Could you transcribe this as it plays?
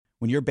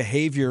when your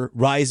behavior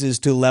rises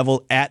to a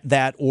level at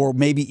that or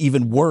maybe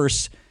even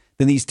worse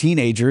than these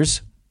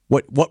teenagers,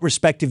 what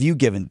respect have you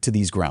given to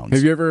these grounds?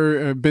 Have you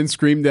ever been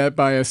screamed at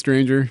by a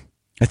stranger?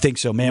 I think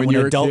so, man.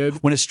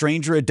 When a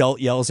stranger adult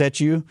yells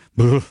at you.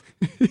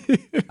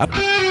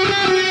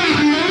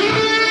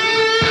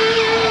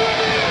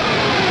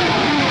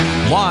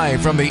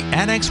 Live from the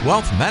Annex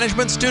Wealth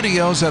Management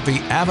Studios at the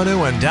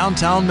Avenue in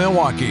downtown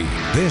Milwaukee,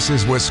 this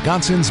is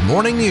Wisconsin's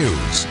Morning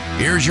News.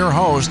 Here's your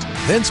host,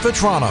 Vince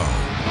Vitrano.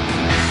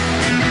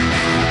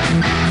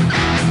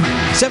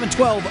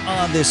 7:12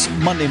 on this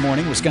Monday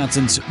morning,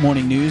 Wisconsin's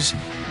Morning News.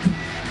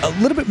 A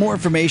little bit more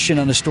information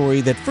on a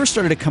story that first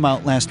started to come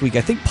out last week.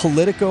 I think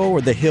Politico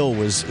or The Hill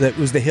was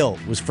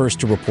first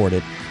to report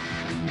it.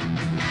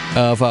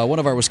 Of one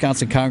of our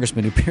Wisconsin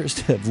congressmen who appears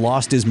to have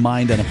lost his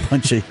mind on a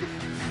bunch of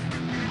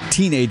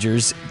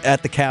teenagers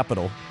at the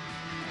Capitol.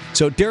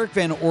 So Derek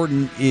Van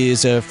Orden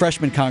is a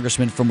freshman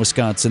congressman from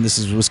Wisconsin. This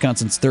is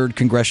Wisconsin's 3rd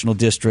congressional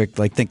district,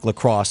 I think La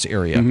Crosse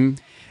area. Mm-hmm.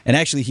 And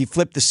actually, he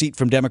flipped the seat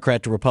from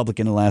Democrat to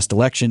Republican in the last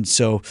election.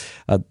 So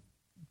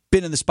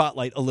been in the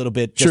spotlight a little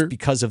bit just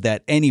because of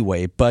that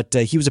anyway. But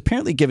he was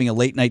apparently giving a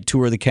late-night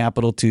tour of the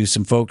Capitol to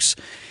some folks.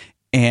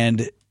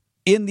 And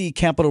in the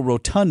Capitol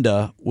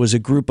Rotunda was a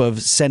group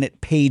of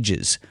Senate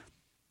pages.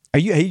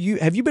 Have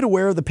you been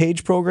aware of the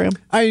page program?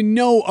 I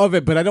know of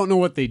it, but I don't know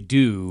what they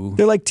do.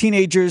 They're like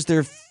teenagers.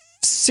 They're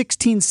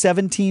 16,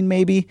 17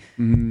 maybe.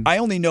 Mm-hmm. I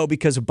only know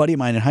because a buddy of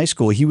mine in high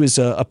school, he was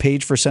a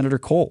page for Senator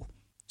Cole.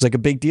 It was like a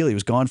big deal. He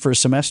was gone for a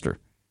semester.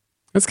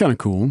 That's kind of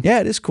cool. Yeah,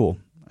 it is cool.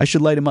 I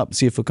should light him up and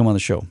see if he'll come on the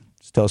show.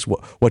 Just tell us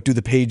what do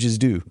the pages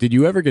do. Did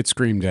you ever get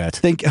screamed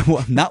at?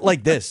 Well, not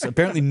like this.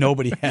 Apparently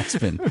nobody has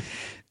been.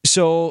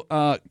 So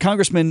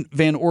Congressman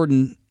Van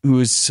Orden,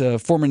 who is a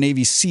former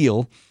Navy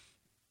SEAL,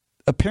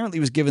 apparently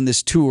was given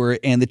this tour,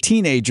 and the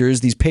teenagers,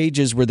 these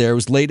pages were there. It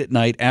was late at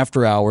night,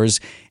 after hours,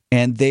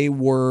 and they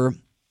were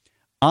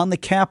on the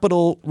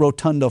Capitol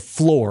Rotunda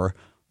floor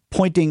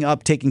pointing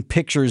up, taking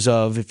pictures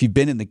of, if you've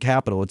been in the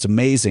Capitol, it's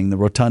amazing. The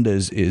Rotunda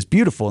is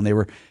beautiful, and they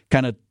were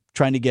kind of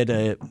trying to get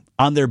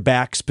on their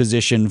backs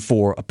position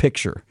for a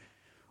picture,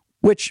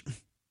 which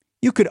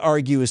you could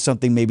argue is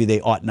something maybe they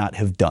ought not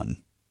have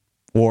done.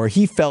 Or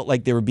he felt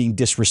like they were being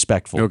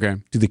disrespectful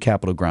to the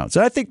Capitol grounds.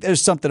 So I think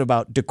there's something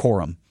about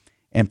decorum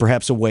and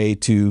perhaps a way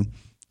to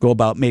go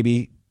about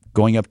maybe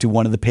going up to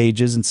one of the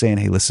pages and saying,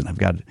 hey, listen, I've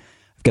got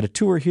a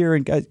tour here,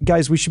 and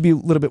guys, we should be a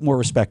little bit more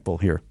respectful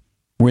here.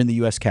 We're in the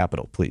U.S.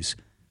 Capitol, please.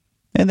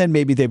 And then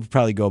maybe they would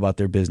probably go about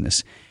their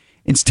business.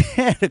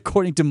 Instead,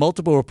 according to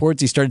multiple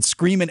reports, he started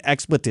screaming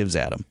expletives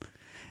at him.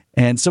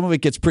 And some of it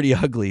gets pretty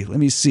ugly. Let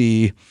me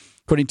see.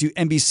 According to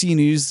NBC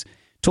News,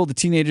 told the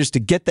teenagers to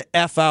get the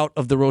F out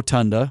of the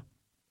Rotunda.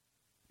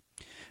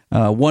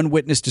 One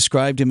witness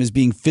described him as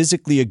being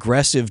physically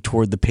aggressive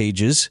toward the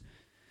pages.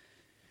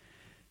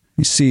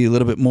 You see a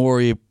little bit more.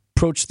 He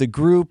approached the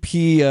group.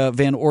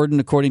 Van Orden,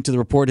 according to the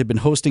report, had been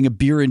hosting a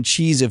beer and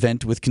cheese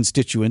event with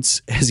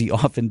constituents, as he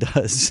often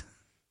does.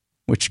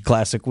 Which,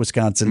 classic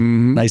Wisconsin.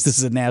 Mm-hmm. Nice. This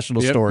is a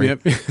national story.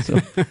 Yep. So,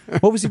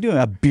 what was he doing?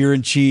 A beer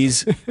and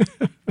cheese.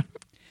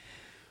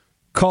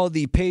 Called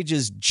the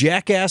pages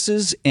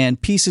jackasses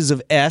and pieces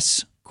of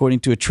S,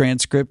 according to a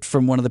transcript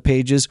from one of the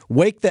pages.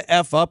 Wake the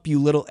F up,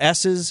 you little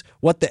S's.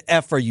 What the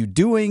F are you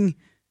doing?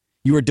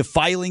 You are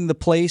defiling the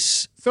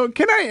place. So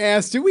can I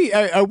ask,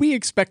 are we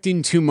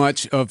expecting too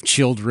much of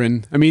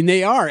children? I mean,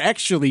 they are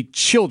actually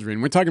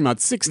children. We're talking about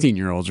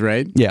 16-year-olds,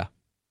 right? Yeah.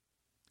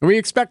 Are we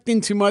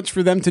expecting too much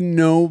for them to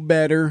know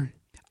better?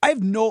 I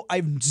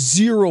have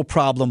zero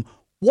problem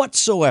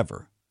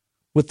whatsoever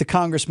with the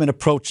congressman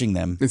approaching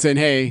them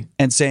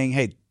and saying,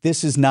 hey,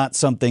 this is not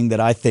something that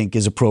I think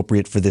is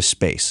appropriate for this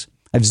space.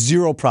 I have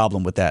zero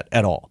problem with that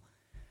at all.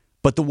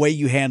 But the way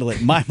you handle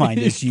it, in my mind,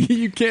 is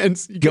you can't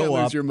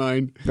lose your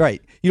mind.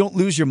 Right. You don't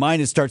lose your mind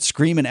and start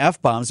screaming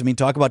F-bombs. I mean,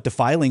 talk about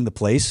defiling the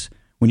place.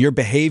 When your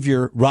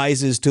behavior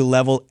rises to a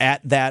level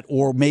at that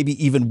or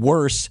maybe even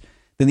worse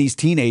than these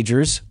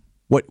teenagers,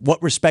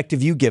 what respect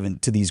have you given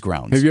to these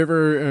grounds? Have you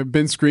ever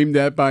been screamed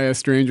at by a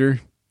stranger?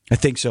 I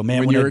think so,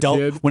 man.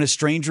 When a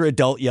stranger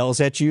adult yells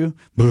at you,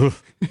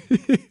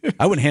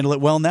 I wouldn't handle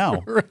it well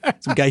now.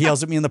 Right. Some guy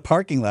yells at me in the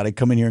parking lot. I'd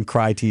come in here and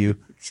cry to you.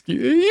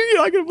 You're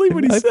not going to believe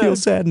what he said. I feel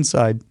sad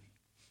inside.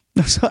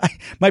 So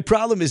my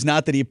problem is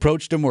not that he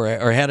approached him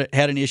or had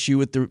an issue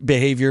with the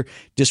behavior,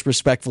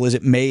 disrespectful as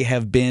it may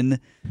have been.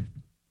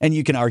 And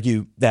you can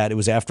argue that it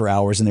was after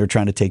hours and they were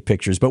trying to take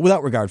pictures. But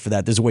without regard for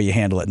that, there's a way you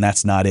handle it, and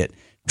that's not it.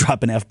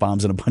 Dropping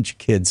F-bombs on a bunch of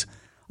kids.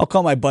 I'll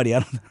call my buddy.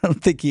 I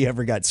don't think he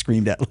ever got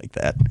screamed at like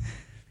that.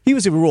 He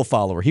was a rule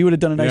follower. He would have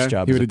done a nice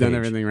job. He would have done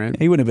everything right.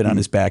 He wouldn't have been on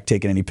his back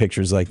taking any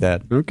pictures like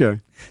that. Okay.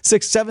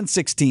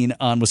 7:16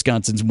 on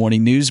Wisconsin's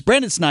Morning News.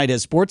 Brandon Snide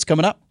has sports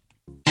coming up.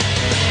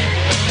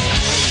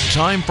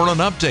 Time for an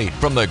update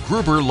from the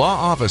Gruber Law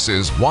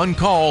Office's One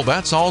Call,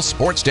 That's All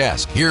Sports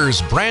Desk.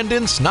 Here's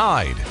Brandon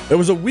Snide. It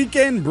was a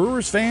weekend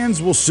Brewers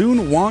fans will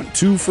soon want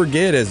to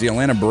forget as the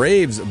Atlanta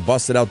Braves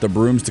busted out the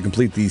brooms to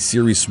complete the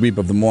series sweep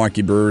of the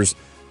Milwaukee Brewers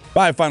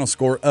by a final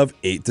score of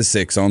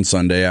 8-6 on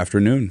Sunday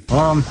afternoon.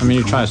 Well, I mean,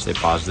 you're trying to stay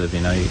positive.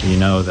 You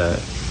know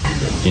that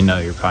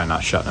you're probably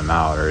not shutting them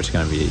out, or it's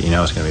going to be, it's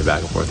going to be a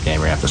back and forth game.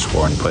 You're going to have to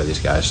score and play these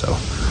guys. So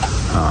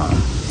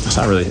it's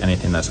not really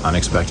anything that's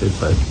unexpected,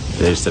 but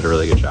they just did a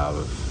really good job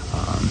of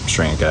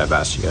stringing good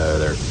at-bats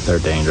together. They're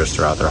dangerous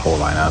throughout their whole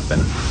lineup,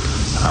 and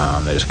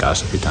they just got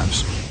us a few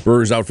times.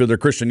 Brewers outfielder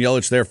Christian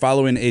Yelich there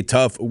following a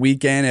tough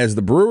weekend as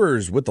the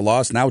Brewers, with the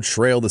loss, now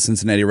trail the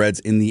Cincinnati Reds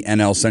in the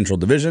NL Central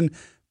Division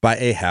by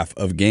a half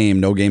of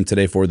game. No game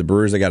today for the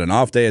Brewers. They got an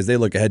off day as they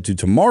look ahead to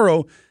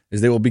tomorrow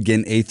as they will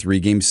begin a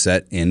 3-game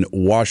set in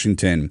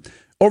Washington.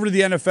 Over to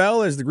the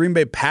NFL as the Green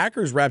Bay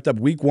Packers wrapped up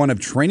week 1 of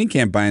training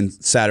camp on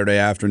Saturday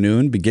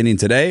afternoon. Beginning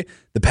today,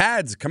 the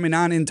Pads coming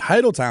on in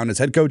Titletown as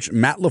head coach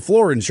Matt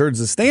LaFleur ensures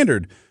the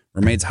standard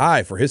remains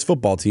high for his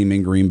football team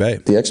in Green Bay.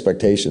 The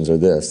expectations are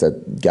this,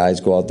 that guys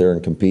go out there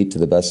and compete to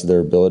the best of their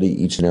ability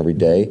each and every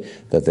day,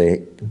 that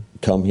they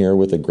come here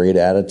with a great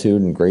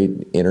attitude and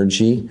great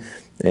energy,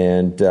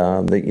 and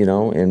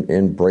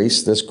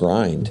embrace this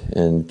grind.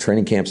 And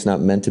training camp's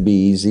not meant to be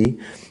easy,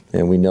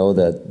 and we know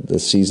that the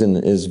season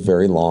is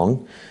very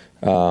long.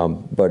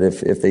 But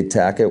if they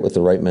tack it with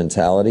the right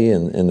mentality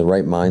and the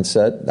right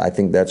mindset, I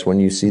think that's when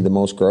you see the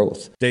most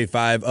growth. Day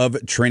 5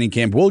 of training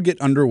camp will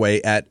get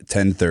underway at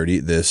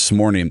 10:30 this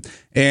morning.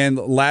 And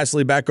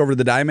lastly, back over to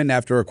the diamond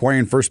after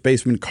acquiring first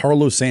baseman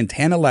Carlos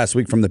Santana last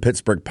week from the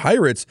Pittsburgh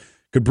Pirates.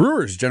 Could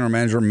Brewers general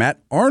manager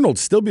Matt Arnold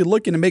still be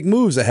looking to make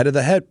moves ahead of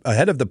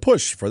the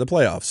push for the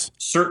playoffs?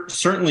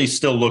 Certainly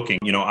still looking.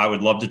 I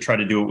would love to try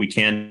to do what we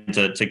can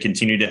to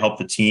continue to help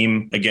the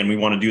team. Again, we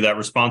want to do that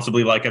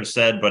responsibly, like I've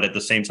said, but at the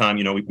same time,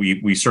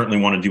 we certainly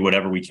want to do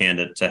whatever we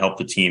can to help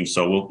the team.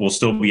 So we'll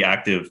still be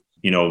active,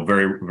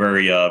 very,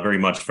 very, very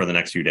much for the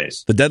next few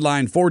days. The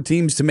deadline for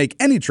teams to make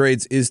any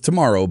trades is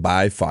tomorrow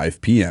by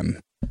 5 p.m.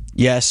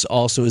 Yes,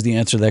 also is the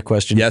answer to that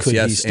question. Yes, Could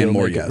yes, and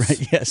more yes.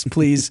 Right? Yes,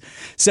 please.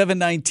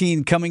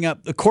 7:19 coming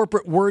up, the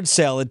corporate word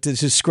salad to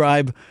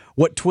describe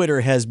what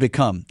Twitter has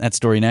become. That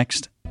story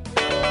next.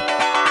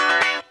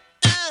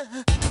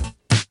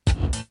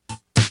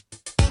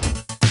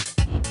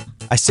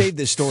 I saved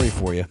this story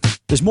for you.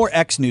 There's more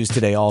X news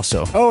today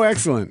also. Oh,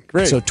 excellent.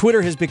 Great. So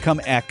Twitter has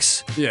become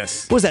X.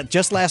 Yes. What was that,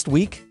 just last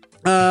week?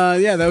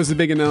 Yeah, that was a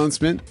big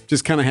announcement.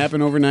 Just kind of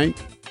happened overnight.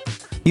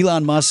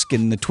 Elon Musk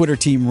and the Twitter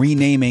team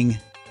renaming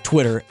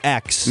Twitter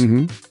X,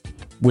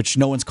 which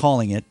no one's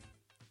calling it.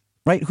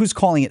 Right? Who's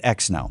calling it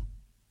X now?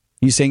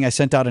 You saying I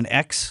sent out an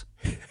X?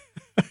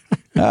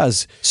 I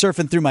was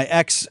surfing through my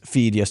X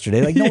feed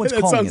yesterday. Like, no one's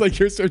calling it. That sounds like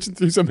you're searching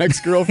through some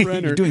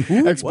ex-girlfriend or doing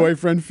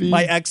ex-boyfriend feed.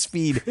 My X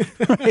feed.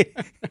 Right?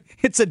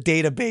 It's a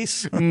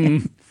database.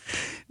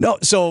 No,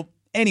 so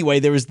anyway,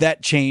 there was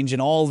that change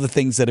and all the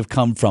things that have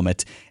come from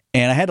it.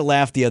 And I had to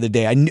laugh the other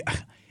day.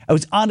 I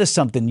was onto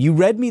something. You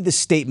read me the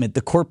statement,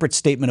 the corporate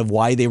statement of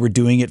why they were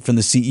doing it from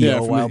the CEO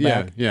a while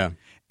back. Yeah.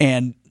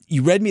 And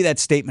you read me that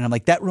statement. I'm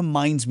like, that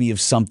reminds me of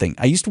something.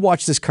 I used to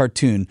watch this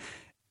cartoon.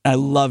 I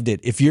loved it.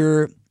 If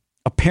you're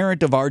a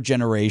parent of our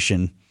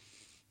generation,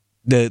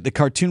 the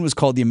cartoon was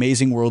called The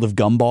Amazing World of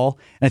Gumball.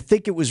 And I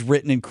think it was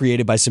written and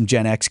created by some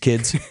Gen X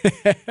kids.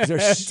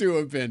 There's to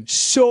have been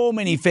so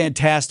many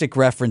fantastic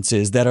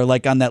references that are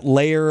like on that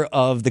layer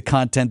of the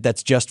content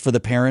that's just for the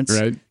parents.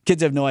 Right.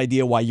 Kids have no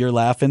idea why you're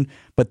laughing,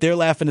 but they're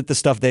laughing at the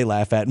stuff they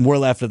laugh at, and we're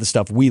laughing at the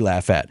stuff we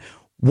laugh at.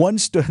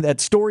 That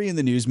story in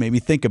the news made me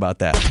think about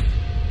that.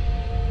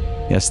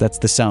 Yes, that's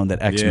the sound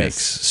that X makes.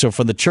 So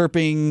from the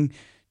chirping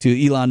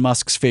to Elon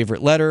Musk's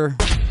favorite letter,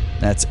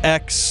 that's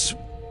X.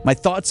 My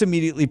thoughts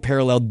immediately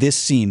paralleled this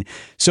scene.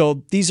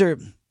 So these are,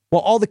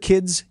 all the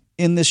kids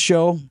in this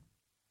show,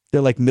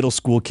 they're like middle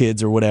school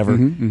kids or whatever,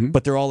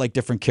 but they're all like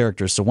different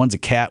characters. So one's a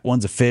cat,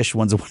 one's a fish,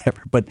 one's a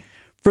whatever. But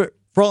for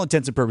all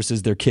intents and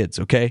purposes, they're kids,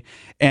 okay?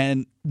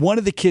 And one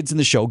of the kids in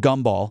the show,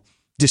 Gumball,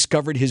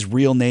 discovered his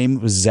real name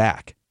was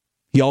Zach.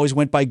 He always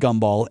went by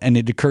Gumball, and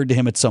it occurred to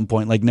him at some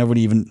point, like,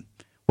 nobody even,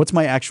 what's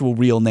my actual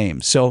real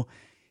name? So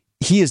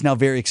he is now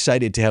very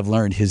excited to have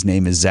learned his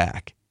name is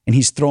Zach. And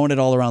he's throwing it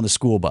all around the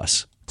school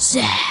bus.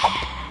 Zach.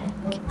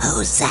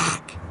 Who's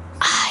Zach?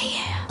 I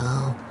am.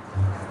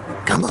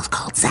 Oh. Gumball's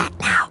called Zach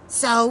now.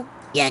 So?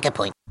 Yeah, good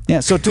point. Yeah,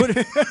 so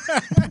Twitter's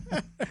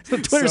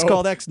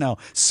called X now.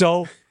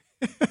 So?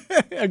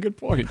 Yeah, good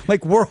point.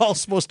 Like, we're all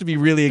supposed to be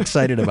really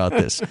excited about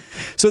this.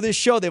 So this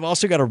show, they've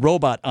also got a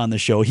robot on the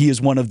show. He is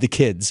one of the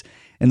kids.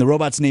 And the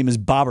robot's name is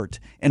Bobbert.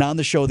 And on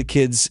the show, the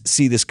kids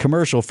see this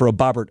commercial for a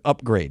Bobbert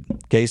upgrade.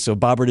 Okay, so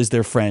Bobbert is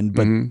their friend,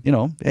 but,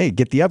 hey,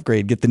 get the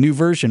upgrade, get the new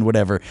version,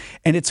 whatever.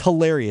 And it's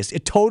hilarious.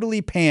 It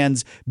totally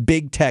pans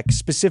big tech,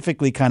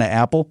 specifically kind of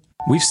Apple.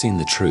 We've seen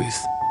the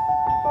truth.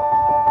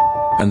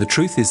 And the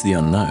truth is the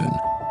unknown.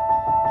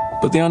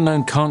 But the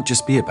unknown can't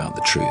just be about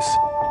the truth.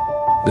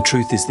 The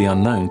truth is the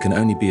unknown can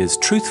only be as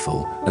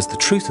truthful as the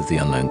truth of the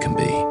unknown can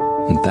be.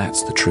 And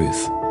that's the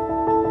truth.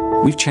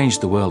 We've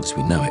changed the world as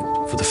we know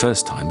it for the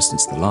first time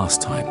since the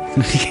last time.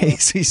 Okay,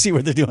 so you see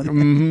what they're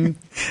doing.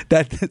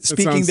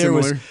 Speaking there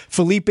was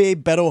Felipe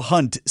Beto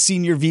Hunt,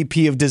 Senior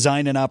VP of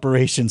Design and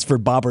Operations for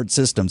Bobbert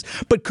Systems.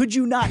 But could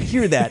you not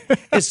hear that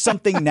as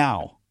something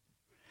now?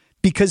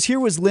 Because here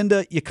was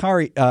Linda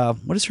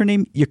what is her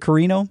name?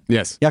 Yaccarino?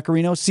 Yes.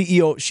 Yaccarino,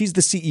 CEO. She's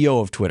the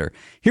CEO of Twitter.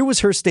 Here was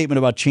her statement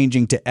about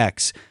changing to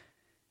X.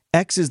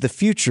 X is the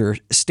future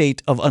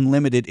state of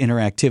unlimited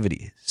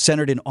interactivity,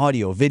 centered in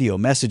audio, video,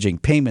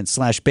 messaging, payments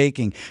 /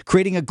 baking,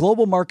 creating a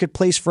global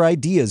marketplace for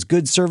ideas,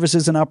 goods,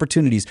 services, and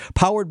opportunities.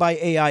 Powered by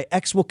AI,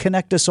 X will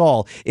connect us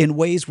all in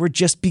ways we're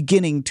just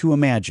beginning to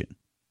imagine.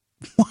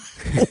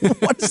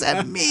 What does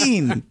that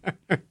mean?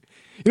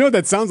 You know what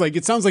that sounds like?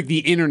 It sounds like the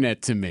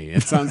internet to me.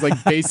 It sounds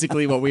like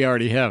basically what we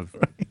already have.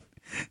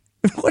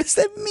 What does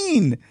that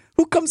mean?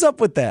 Who comes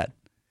up with that?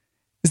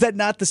 Is that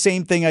not the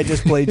same thing I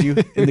just played you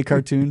in the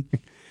cartoon?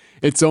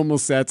 It's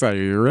almost satire.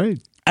 You're right.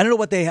 I don't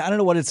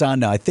know what it's on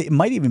now. I think it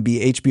might even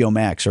be HBO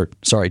Max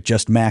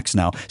just Max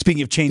now.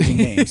 Speaking of changing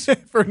names.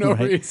 For no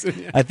reason.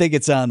 Yeah. I think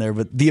it's on there,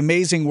 but The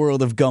Amazing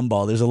World of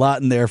Gumball. There's a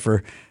lot in there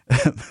for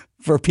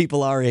for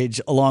people our age,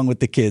 along with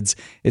the kids.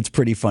 It's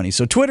pretty funny.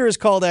 So Twitter is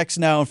called X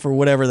now for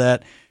whatever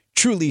that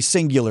truly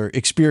singular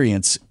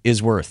experience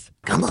is worth.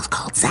 Gumball's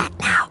called Zach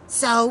now.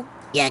 So,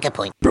 yeah, good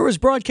point. Brewers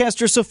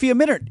broadcaster Sophia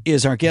Minnaert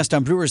is our guest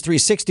on Brewers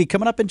 360,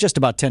 coming up in just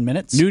about 10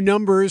 minutes. New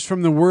numbers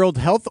from the World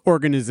Health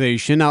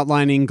Organization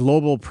outlining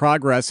global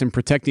progress in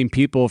protecting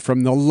people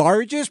from the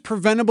largest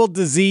preventable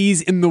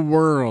disease in the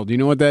world. You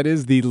know what that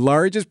is? The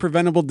largest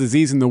preventable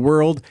disease in the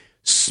world,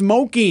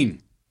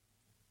 smoking.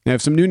 I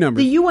have some new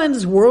numbers. The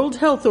UN's World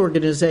Health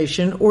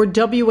Organization, or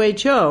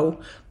WHO,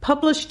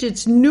 published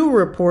its new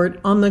report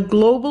on the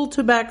global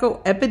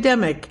tobacco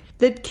epidemic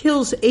that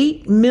kills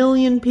 8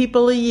 million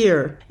people a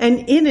year.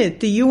 And in it,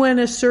 the UN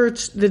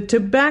asserts that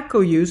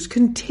tobacco use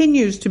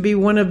continues to be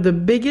one of the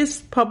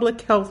biggest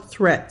public health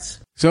threats.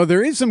 So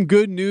there is some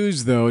good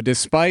news, though,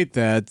 despite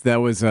that. That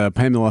was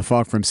Pamela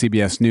Falk from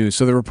CBS News.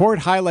 So the report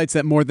highlights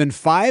that more than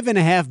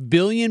 5.5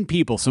 billion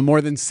people, so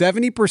more than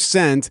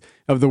 70%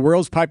 of the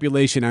world's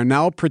population, are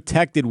now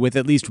protected with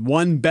at least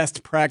one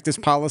best practice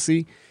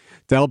policy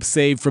to help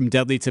save from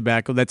deadly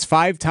tobacco. That's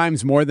 5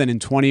 times more than in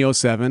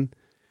 2007.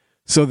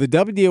 So the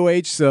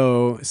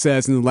WHO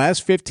says in the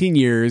last 15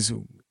 years,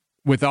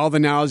 with all the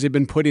knowledge they've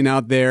been putting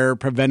out there,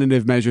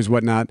 preventative measures,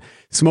 whatnot,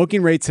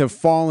 smoking rates have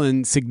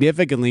fallen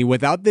significantly.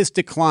 Without this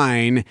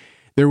decline,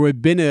 there would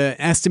have been an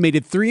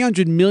estimated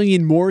 300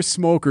 million more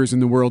smokers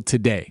in the world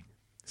today.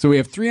 So we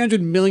have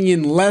 300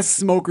 million less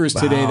smokers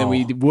today than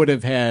we would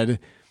have had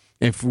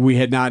if we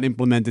had not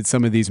implemented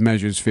some of these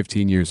measures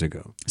 15 years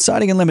ago.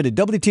 Siding Unlimited,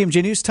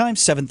 WTMJ News Time,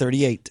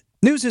 7:38.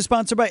 News is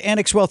sponsored by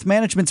Annex Wealth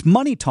Management's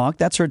Money Talk.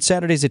 That's heard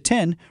Saturdays at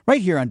 10,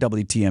 right here on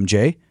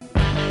WTMJ.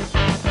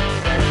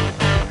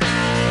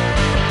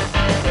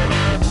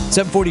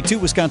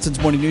 7:42, Wisconsin's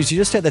Morning News. You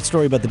just had that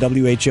story about the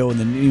WHO and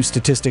the new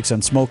statistics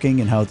on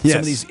smoking and how some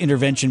of these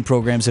intervention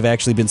programs have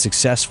actually been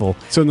successful.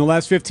 So in the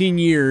last 15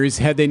 years,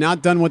 had they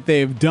not done what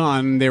they've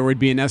done, there would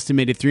be an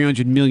estimated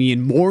 300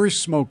 million more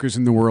smokers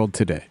in the world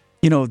today.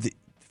 You know,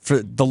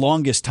 for the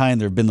longest time,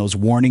 there have been those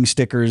warning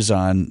stickers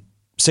on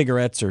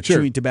cigarettes or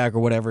chewing tobacco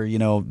or whatever, you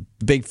know,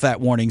 big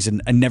fat warnings,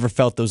 and I never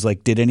felt those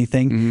did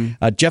anything.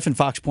 Jeff in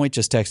Fox Point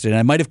just texted, and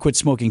I might have quit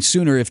smoking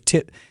sooner if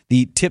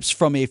the tips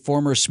from a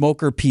former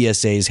smoker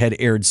PSAs had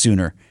aired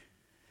sooner.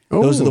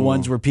 Those are the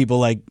ones where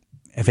people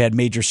have had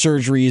major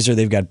surgeries or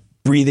they've got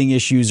breathing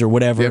issues or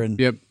whatever.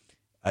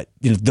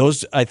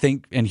 Those, I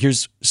think, and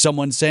here's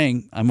someone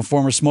saying, I'm a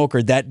former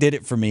smoker, that did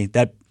it for me.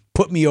 That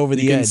put me over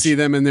the edge. You can see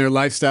them in their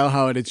lifestyle,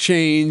 how it had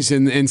changed.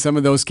 And in some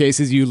of those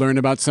cases, you learn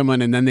about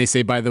someone and then they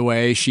say, by the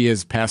way, she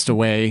has passed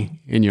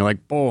away. And you're like,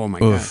 oh, my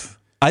God.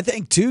 I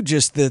think, too,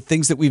 just the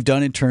things that we've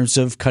done in terms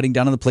of cutting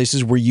down on the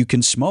places where you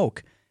can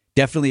smoke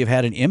definitely have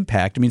had an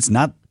impact. I mean, it's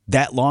not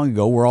that long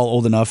ago. We're all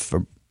old enough,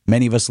 or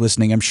many of us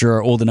listening, I'm sure,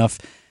 are old enough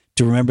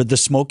to remember the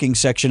smoking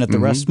section at the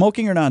restaurant.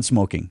 Smoking or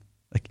non-smoking?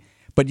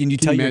 But you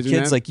tell your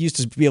kids, you used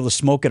to be able to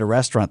smoke at a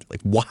restaurant.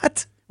 Like,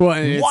 what? Well,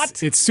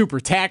 it's super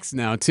taxed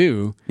now,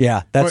 too.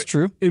 Yeah, that's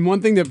true. And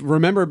one thing to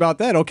remember about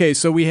that, okay,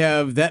 so we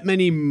have that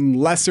many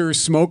lesser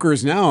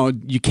smokers now.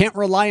 You can't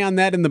rely on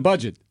that in the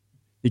budget.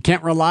 You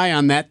can't rely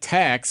on that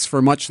tax for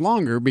much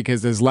longer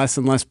because as less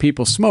and less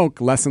people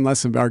smoke, less and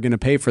less are going to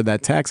pay for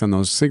that tax on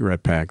those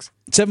cigarette packs.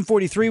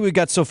 7:43, we've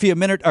got Sophia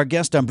Minnaert, our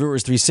guest on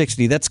Brewers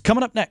 360. That's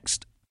coming up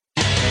next.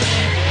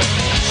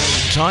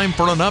 Time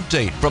for an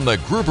update from the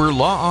Gruber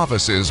Law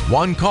Office's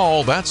One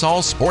Call, That's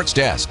All Sports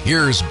Desk.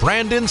 Here's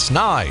Brandon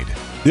Snide.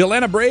 The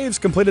Atlanta Braves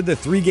completed the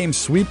 3-game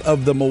sweep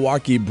of the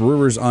Milwaukee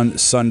Brewers on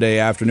Sunday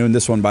afternoon.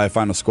 This one by a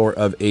final score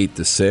of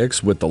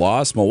 8-6. With the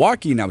loss,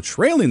 Milwaukee now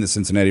trailing the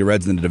Cincinnati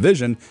Reds in the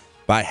division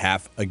by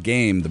half a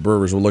game. The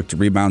Brewers will look to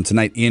rebound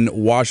tonight in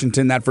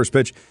Washington. That first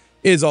pitch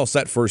is all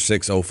set for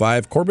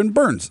 6:05. Corbin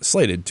Burns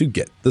slated to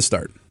get the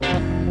start.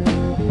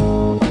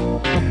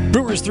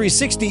 Brewers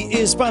 360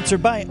 is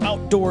sponsored by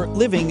Outdoor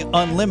Living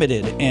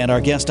Unlimited. And our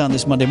guest on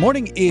this Monday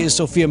morning is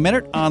Sophia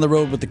Minnaert on the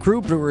road with the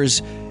crew,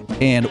 Brewers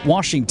and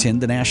Washington,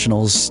 the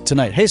Nationals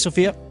tonight. Hey,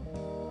 Sophia.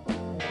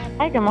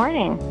 Hi, good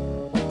morning.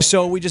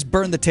 So we just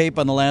burned the tape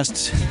on the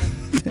last,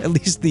 at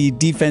least the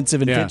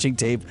defensive and pitching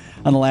tape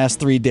on the last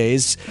 3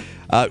 days.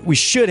 We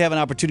should have an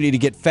opportunity to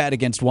get fat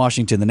against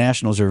Washington. The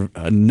Nationals are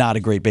not a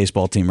great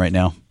baseball team right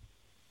now.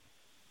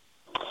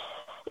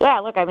 Yeah,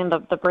 look, I mean,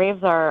 the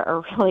Braves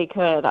are really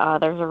good.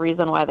 There's a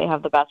reason why they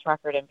have the best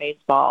record in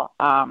baseball.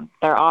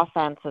 Their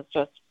offense is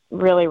just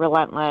really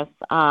relentless.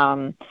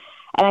 And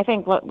I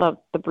think the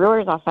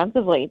Brewers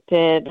offensively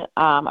did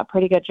a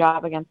pretty good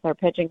job against their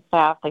pitching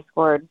staff. They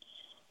scored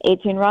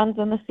 18 runs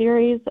in the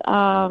series.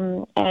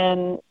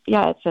 And,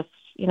 yeah, it's just,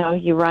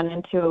 you run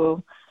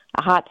into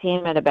a hot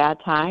team at a bad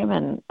time,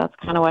 and that's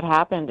kind of what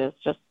happened is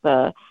just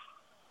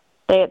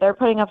they're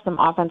putting up some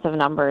offensive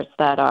numbers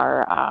that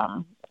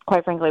are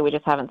quite frankly, we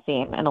just haven't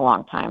seen in a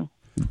long time.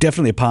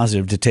 Definitely a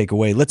positive to take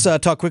away. Let's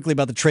talk quickly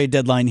about the trade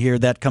deadline here.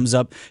 That comes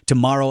up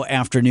tomorrow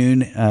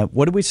afternoon.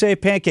 What did we say?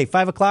 Pancake,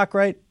 5 o'clock,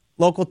 right?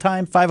 Local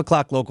time? 5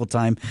 o'clock local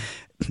time.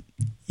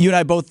 You and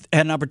I both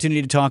had an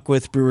opportunity to talk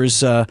with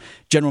Brewers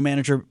general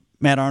manager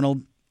Matt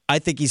Arnold. I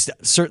think he's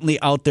certainly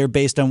out there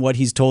based on what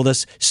he's told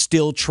us,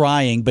 still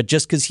trying. But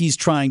just because he's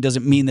trying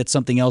doesn't mean that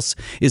something else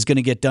is going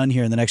to get done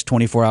here in the next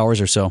 24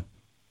 hours or so.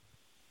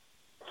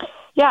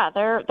 Yeah,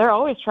 they're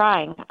always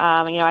trying.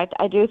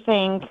 I do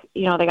think,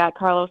 they got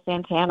Carlos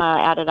Santana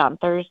added on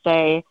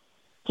Thursday.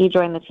 He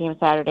joined the team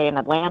Saturday in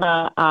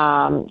Atlanta.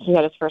 He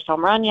had his first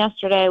home run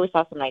yesterday. We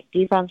saw some nice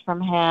defense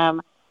from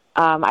him.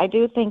 I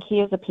do think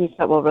he is a piece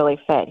that will really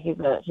fit. He's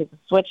a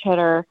switch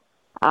hitter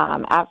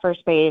at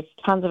first base,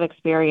 tons of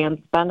experience,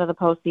 been to the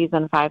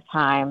postseason 5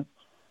 times,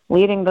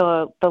 leading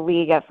the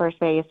league at first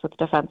base with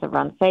defensive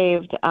runs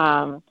saved.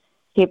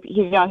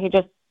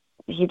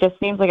 He just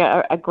seems like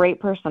a great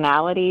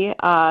personality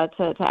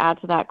to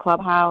add to that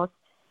clubhouse.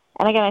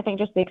 And again, I think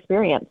just the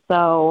experience.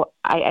 So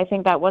I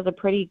think that was a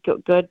pretty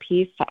good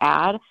piece to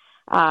add.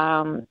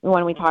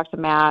 When we talked to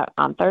Matt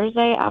on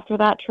Thursday after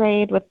that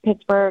trade with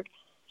Pittsburgh,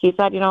 he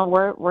said,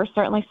 we're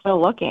certainly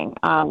still looking.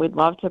 We'd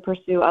love to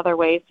pursue other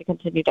ways to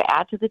continue to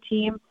add to the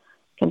team,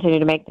 continue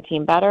to make the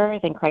team better. I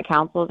think Craig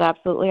Counsell is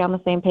absolutely on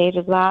the same page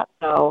as that.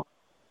 So,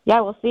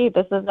 yeah, we'll see.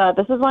 This is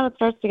when it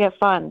starts to get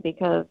fun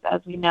because, as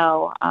we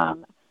know,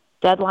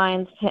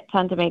 deadlines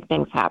tend to make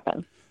things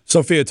happen.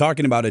 Sophia,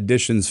 talking about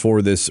additions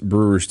for this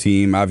Brewers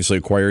team, obviously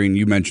acquiring,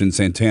 you mentioned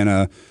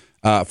Santana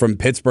from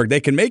Pittsburgh. They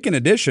can make an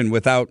addition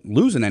without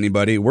losing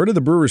anybody. Where do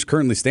the Brewers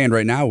currently stand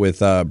right now with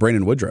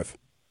Brandon Woodruff?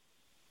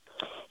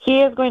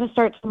 He is going to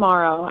start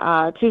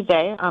tomorrow,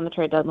 Tuesday, on the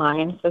trade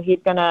deadline. So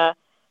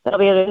that'll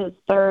be his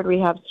 3rd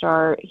rehab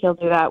start. He'll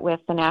do that with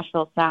the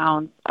Nashville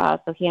Sounds.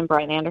 So he and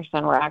Brian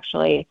Anderson were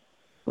actually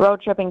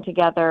road tripping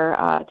together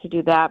to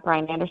do that.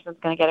 Brian Anderson's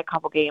going to get a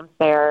couple games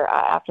there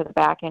after the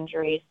back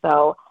injury.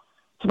 So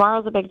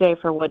tomorrow's a big day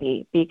for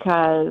Woody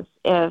because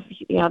if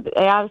they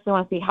obviously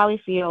want to see how he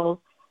feels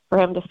for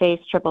him to face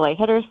AAA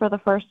hitters for the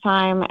first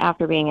time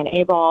after being an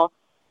A-ball,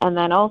 and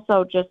then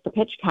also just the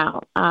pitch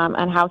count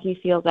and how he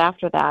feels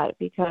after that.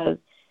 Because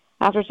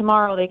after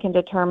tomorrow, they can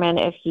determine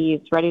if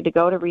he's ready to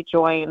go to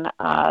rejoin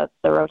the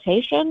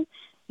rotation,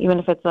 even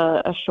if it's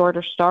a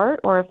shorter start,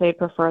 or if they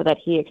prefer that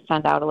he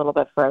extend out a little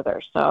bit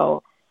further.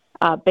 So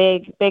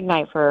big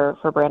night for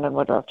Brandon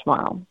Woodruff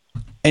tomorrow.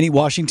 Any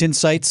Washington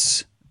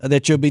sites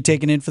that you'll be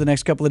taking in for the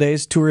next couple of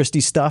days?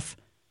 Touristy stuff?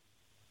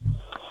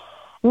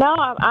 No,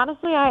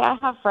 honestly, I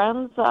have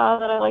friends that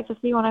I like to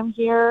see when I'm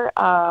here.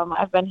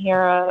 I've been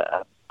here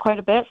quite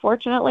a bit,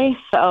 fortunately.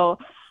 So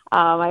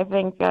I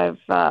think I've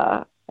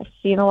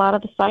seen a lot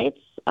of the sites.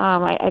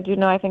 I do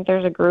know I think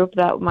there's a group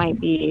that might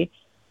be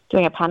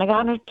doing a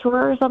Pentagon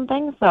tour or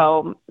something.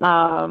 So,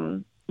 I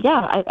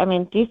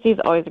mean, D.C. is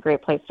always a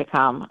great place to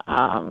come.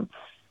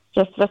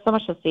 Just so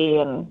much to see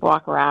and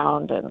walk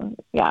around, and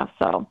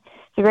so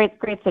it's a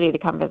great city to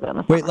come visit in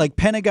the summer. Wait, like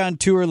Pentagon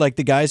tour, like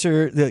the guys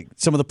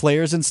some of the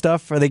players and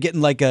stuff, are they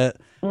getting like a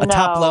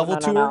top level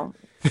tour?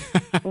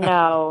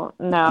 No.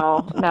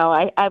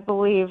 I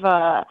believe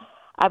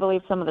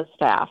some of the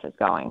staff is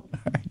going. All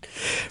right.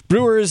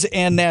 Brewers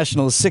and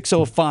Nationals,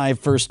 6:05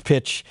 first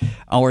pitch,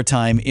 our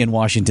time in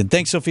Washington.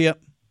 Thanks, Sophia.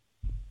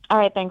 All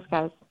right, thanks,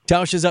 guys.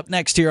 Tausch is up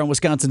next here on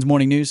Wisconsin's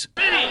Morning News.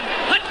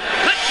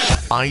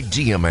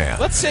 Idea man.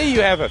 Let's say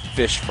you have a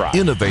fish fry.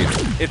 Innovator.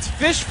 It's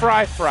Fish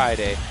Fry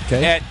Friday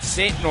at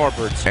St.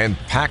 Norbert's. And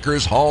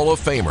Packers Hall of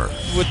Famer.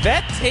 Would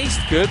that taste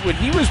good when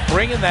he was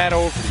bringing that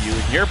over to you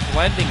and you're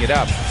blending it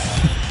up?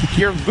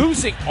 You're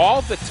losing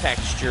all the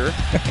texture.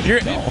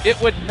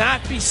 It would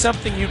not be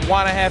something you'd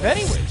want to have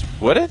anyways,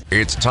 would it?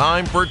 It's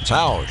time for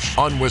Tausch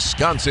on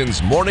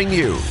Wisconsin's Morning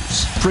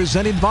News.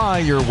 Presented by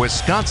your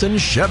Wisconsin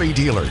Chevy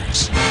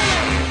dealers.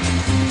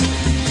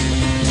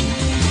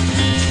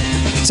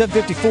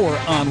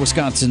 7:54 on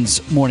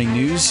Wisconsin's Morning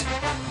News.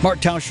 Mark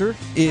Tauscher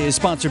is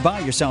sponsored by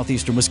your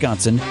Southeastern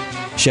Wisconsin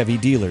Chevy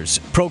dealers.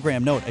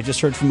 Program note, I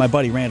just heard from my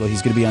buddy Randall.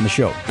 He's going to be on the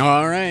show.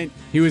 All right.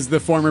 He was the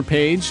former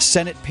page.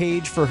 Senate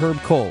page for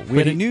Herb Cole. We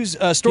had a news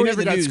story he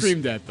never in the got news.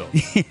 Screamed at, though.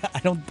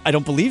 I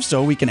don't believe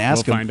so. We can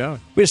ask him. We'll find out.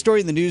 We had a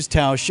story in the news,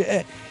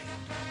 Tausch.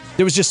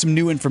 There was just some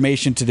new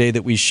information today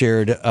that we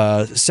shared.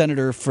 A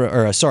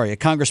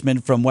congressman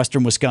from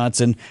Western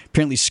Wisconsin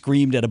apparently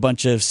screamed at a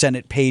bunch of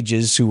Senate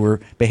pages who were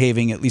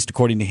behaving, at least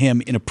according to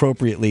him,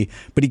 inappropriately.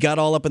 But he got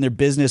all up in their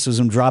business, was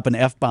dropping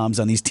F-bombs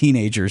on these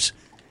teenagers.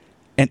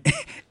 And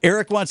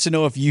Eric wants to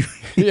know if you...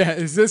 Yeah,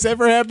 has this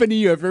ever happened to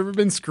you? Have you ever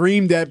been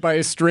screamed at by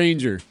a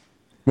stranger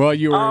while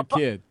you were a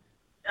kid?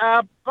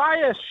 By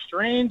a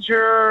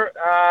stranger,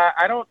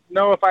 I don't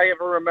know if I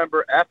ever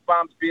remember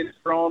F-bombs being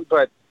thrown,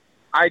 but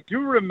I do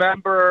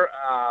remember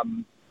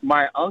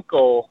my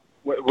uncle,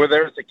 where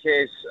there's a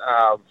case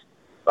of,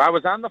 I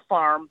was on the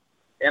farm,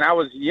 and I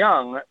was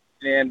young,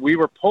 and we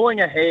were pulling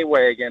a hay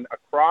wagon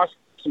across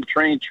some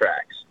train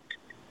tracks.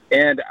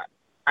 And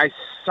I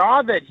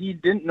saw that he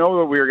didn't know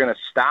that we were going to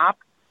stop,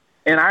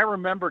 and I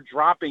remember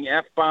dropping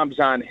F-bombs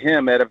on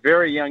him at a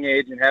very young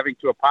age and having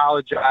to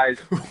apologize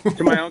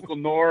to my Uncle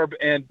Norb,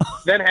 and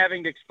then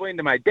having to explain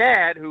to my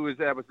dad,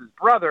 that was his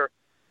brother,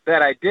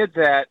 that I did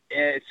that.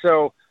 And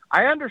so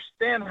I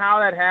understand how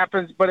that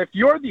happens, but if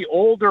you're the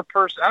older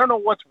person, I don't know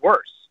what's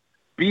worse,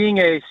 being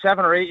a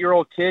 7 or 8 year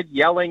old kid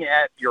yelling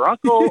at your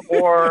uncle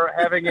or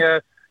having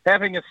a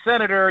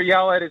senator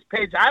yell at his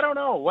page. I don't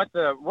know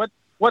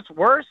what's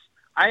worse.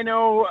 I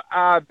know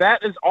that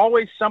is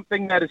always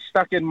something that is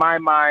stuck in my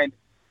mind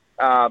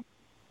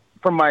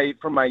from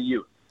my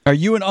youth. Are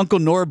you and Uncle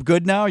Norb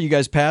good now? Are you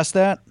guys past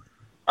that?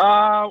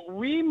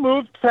 We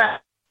moved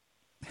past.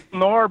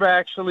 Norb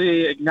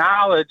actually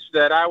acknowledged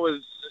that I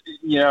was,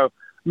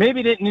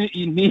 maybe didn't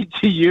need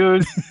to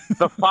use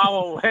the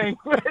foul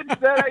language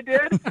that I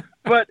did,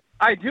 but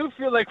I do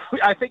feel like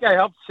I think I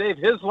helped save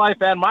his life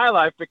and my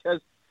life, because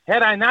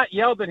had I not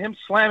yelled at him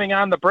slamming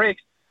on the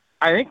brakes,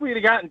 I think we'd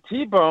have gotten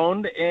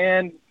T-boned.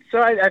 And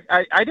so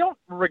I don't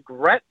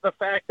regret the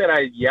fact that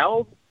I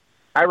yelled.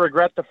 I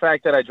regret the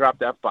fact that I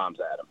dropped F-bombs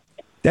at him.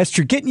 That's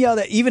true. Getting yelled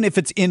at, even if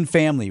it's in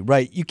family,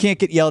 right? You can't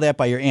get yelled at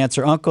by your aunts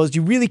or uncles.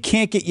 You really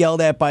can't get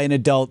yelled at by an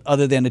adult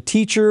other than a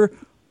teacher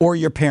or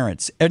your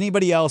parents.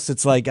 Anybody else,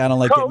 it's like, I don't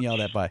like getting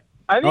yelled at by.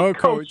 I think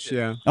coach,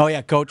 yeah. Oh,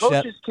 yeah, coach.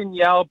 Coaches can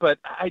yell, but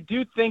I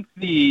do think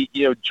the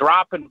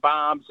dropping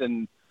bombs,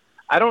 and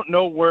I don't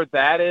know where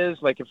that is.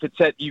 Like if it's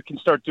you can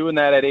start doing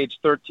that at age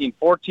 13,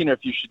 14, or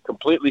if you should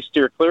completely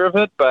steer clear of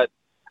it. But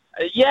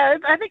yeah,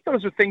 I think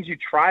those are things you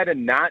try to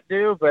not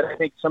do. But I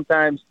think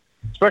sometimes,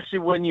 especially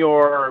when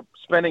you're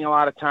spending a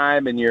lot of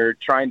time and you're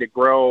trying to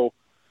grow,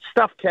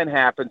 stuff can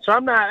happen. So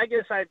I'm not.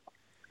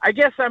 I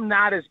guess I'm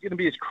not going to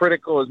be as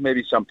critical as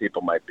maybe some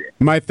people might be.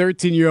 My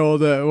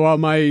 13-year-old, while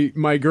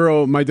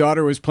my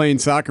daughter was playing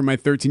soccer, my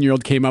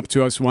 13-year-old came up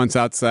to us once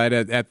outside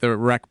at the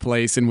rec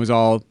place and was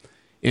all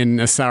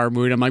in a sour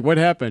mood. I'm like, what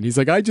happened? He's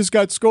like, I just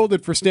got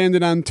scolded for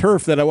standing on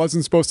turf that I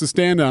wasn't supposed to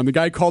stand on. The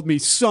guy called me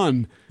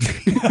son.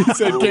 He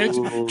said,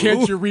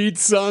 can't you read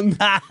son?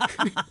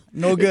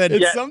 No good.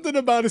 It's something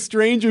about a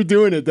stranger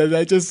doing it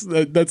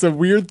that's a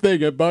weird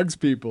thing. It bugs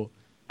people.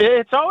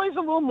 It's always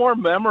a little more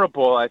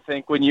memorable, I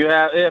think, when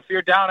if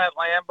you're down at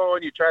Lambeau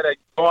and you try to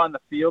go on the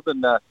field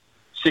and the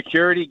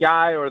security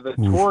guy or the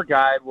tour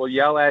guide will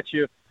yell at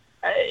you.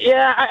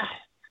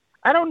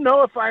 I don't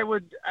know if I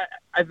would.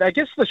 I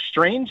guess the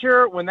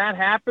stranger, when that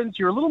happens,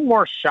 you're a little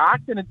more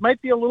shocked, and it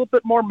might be a little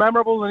bit more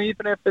memorable than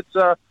even if it's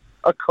a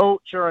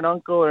coach or an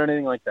uncle or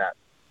anything like that.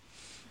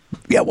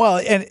 Yeah, well,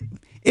 and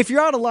if you're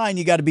out of line,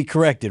 you got to be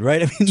corrected,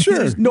 right? I mean,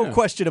 there's no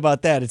question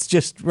about that. It's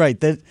just right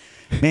that,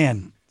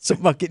 man.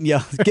 Something about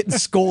getting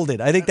scolded.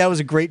 I think that was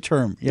a great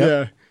term.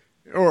 Yep.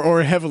 Yeah,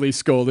 or heavily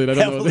scolded. I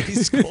don't know. Heavily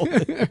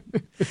scolded.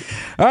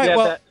 All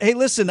right. Hey,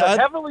 listen.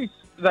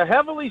 The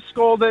heavily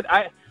scolded.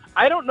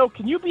 I don't know.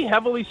 Can you be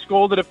heavily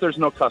scolded if there's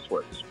no cuss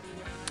words?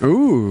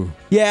 Ooh.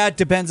 Yeah, it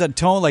depends on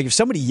tone. Like if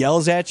somebody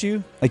yells at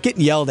you, like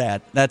getting yelled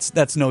at,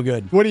 that's no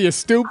good. What are you,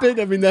 stupid?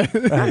 I mean,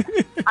 I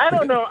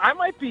don't know. I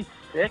might be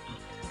sick.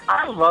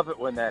 I love it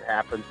when that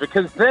happens,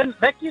 because then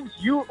that gives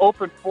you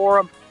open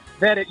forum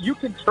that you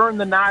can turn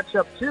the notch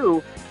up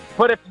too.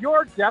 But if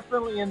you're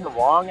definitely in the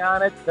wrong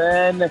on it,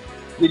 then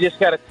you just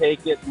got to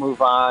take it,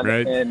 move on,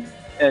 right.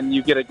 and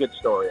you get a good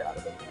story out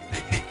of it.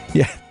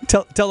 Yeah,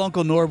 tell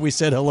Uncle Norb we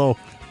said hello.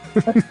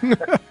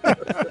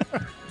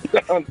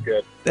 Sounds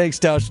good. Thanks,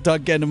 Tausch. Talk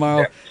again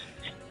tomorrow. Yeah.